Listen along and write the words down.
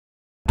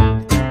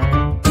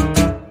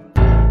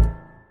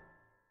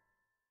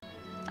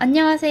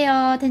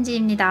안녕하세요,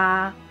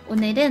 텐지입니다.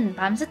 오늘은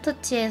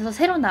맘스터치에서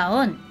새로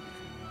나온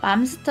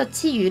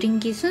맘스터치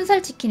유린기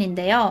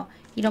순살치킨인데요.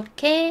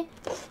 이렇게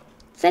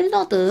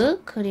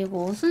샐러드,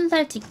 그리고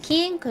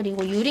순살치킨,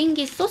 그리고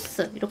유린기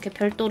소스 이렇게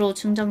별도로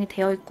증정이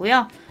되어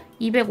있고요.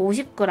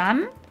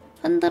 250g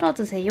흔들어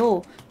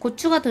드세요.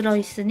 고추가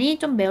들어있으니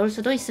좀 매울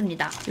수도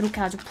있습니다.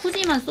 이렇게 아주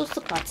푸짐한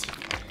소스까지.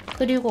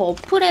 그리고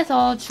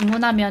어플에서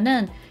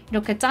주문하면은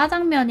이렇게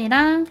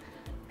짜장면이랑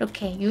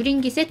이렇게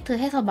유린기 세트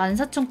해서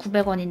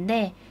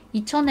 14,900원인데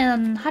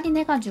 2,000원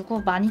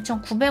할인해가지고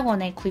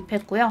 12,900원에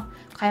구입했고요.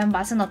 과연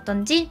맛은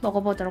어떤지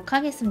먹어보도록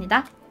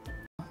하겠습니다.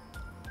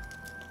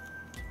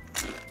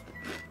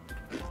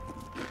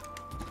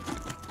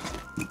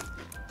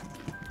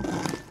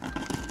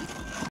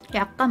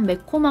 약간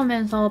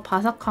매콤하면서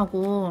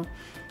바삭하고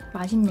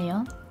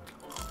맛있네요.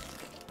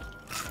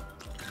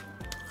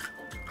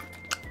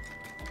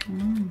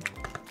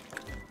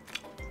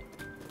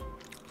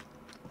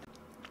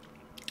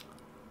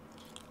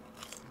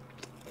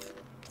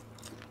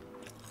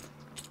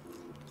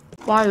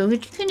 와, 여기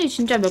치킨이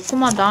진짜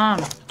매콤하다.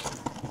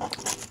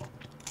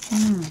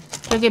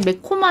 되게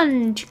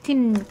매콤한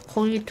치킨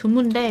거의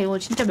드문데 이거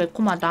진짜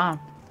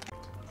매콤하다.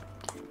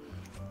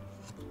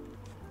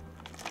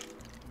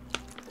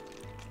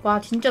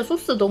 와, 진짜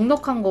소스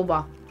넉넉한 거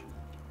봐.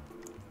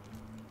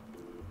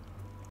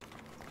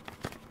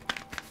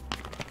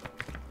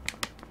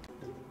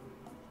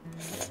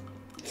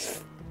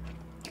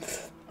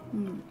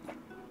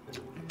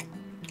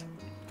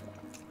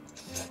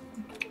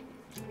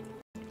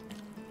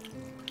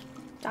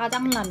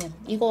 짜장라면.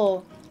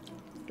 이거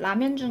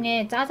라면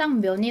중에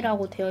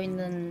짜장면이라고 되어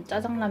있는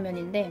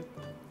짜장라면인데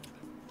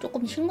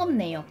조금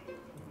싱겁네요.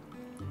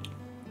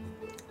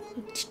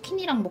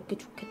 치킨이랑 먹기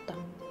좋겠다.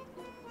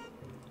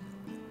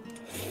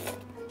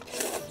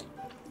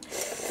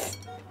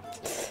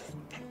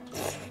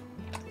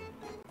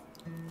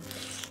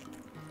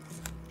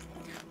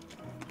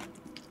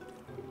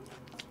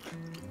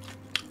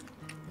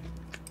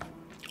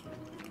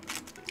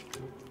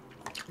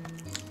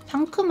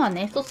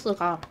 상큼하네,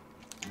 소스가.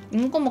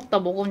 이거 먹다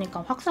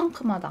먹으니까 확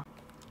상큼하다.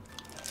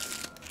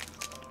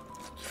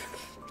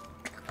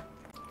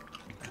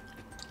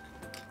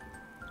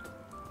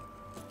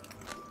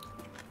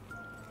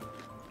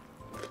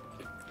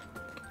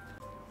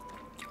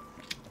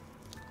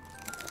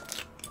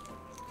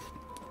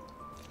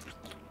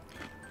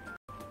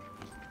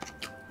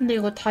 근데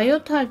이거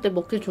다이어트 할 때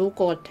먹기 좋을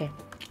것 같아.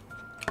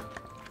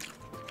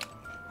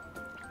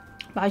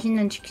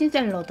 맛있는 치킨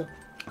샐러드.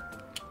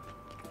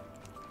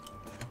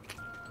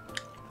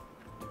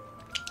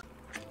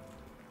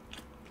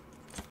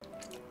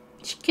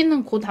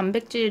 치킨은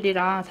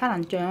고단백질이라 살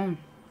안 쪄요.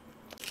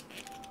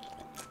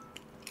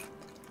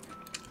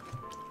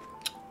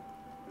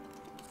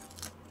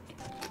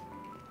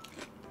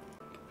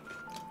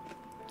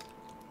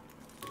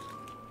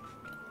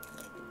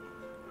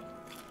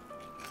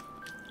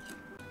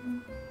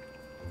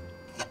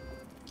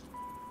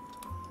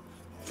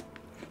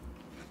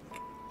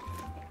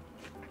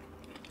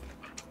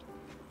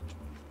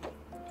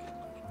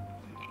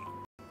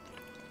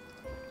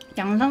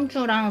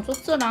 양상추랑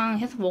소스랑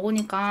해서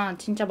먹으니까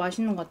진짜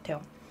맛있는 것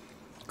같아요.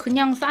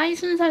 그냥 쌀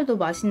순살도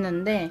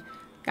맛있는데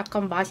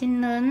약간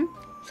맛있는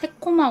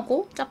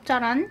새콤하고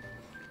짭짤한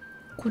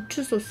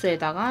고추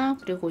소스에다가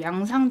그리고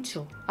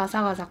양상추,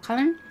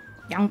 아삭아삭한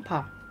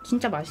양파.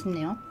 진짜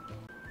맛있네요.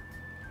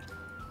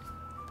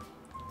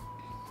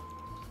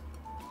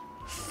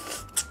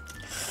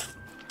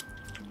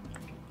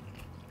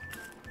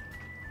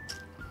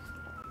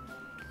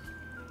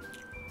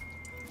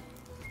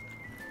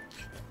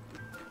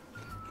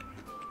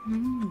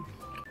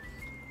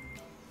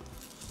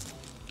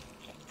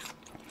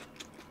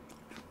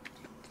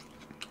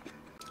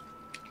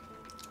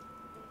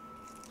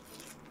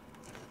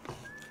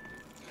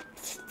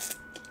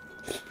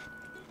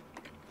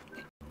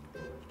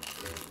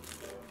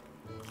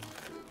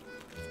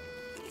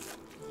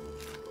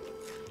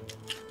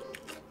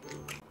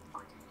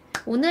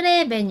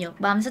 오늘의 메뉴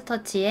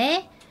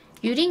맘스터치의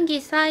유린기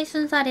쌀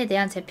순살에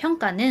대한 제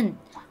평가는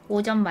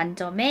 5점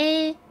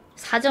만점에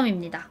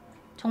 4점입니다.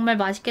 정말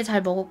맛있게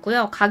잘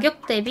먹었고요.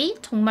 가격 대비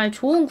정말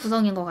좋은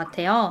구성인 것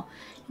같아요.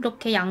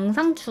 이렇게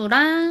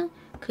양상추랑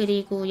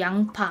그리고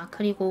양파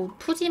그리고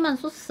푸짐한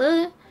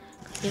소스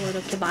그리고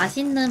이렇게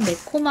맛있는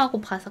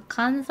매콤하고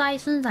바삭한 쌀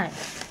순살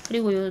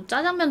그리고 이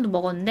짜장면도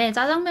먹었는데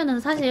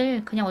짜장면은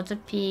사실 그냥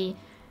어차피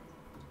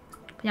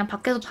그냥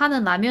밖에서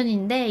파는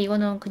라면인데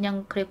이거는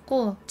그냥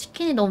그랬고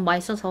치킨이 너무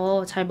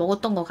맛있어서 잘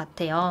먹었던 것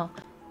같아요.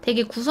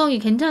 되게 구성이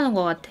괜찮은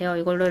것 같아요.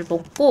 이걸로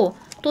먹고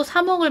또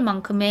사 먹을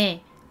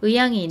만큼의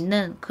의향이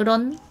있는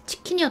그런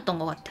치킨이었던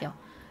것 같아요.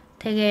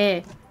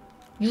 되게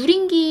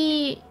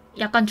유린기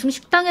약간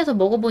중식당에서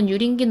먹어본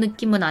유린기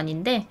느낌은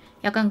아닌데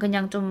약간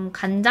그냥 좀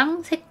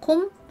간장,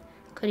 새콤,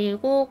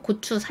 그리고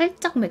고추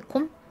살짝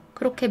매콤?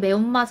 그렇게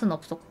매운맛은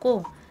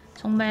없었고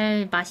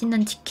정말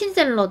맛있는 치킨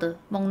샐러드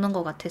먹는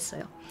것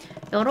같았어요.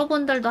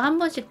 여러분들도 한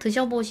번씩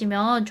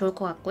드셔보시면 좋을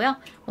것 같고요.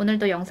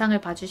 오늘도 영상을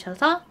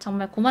봐주셔서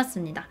정말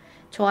고맙습니다.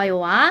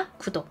 좋아요와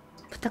구독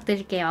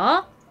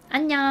부탁드릴게요.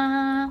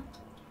 안녕.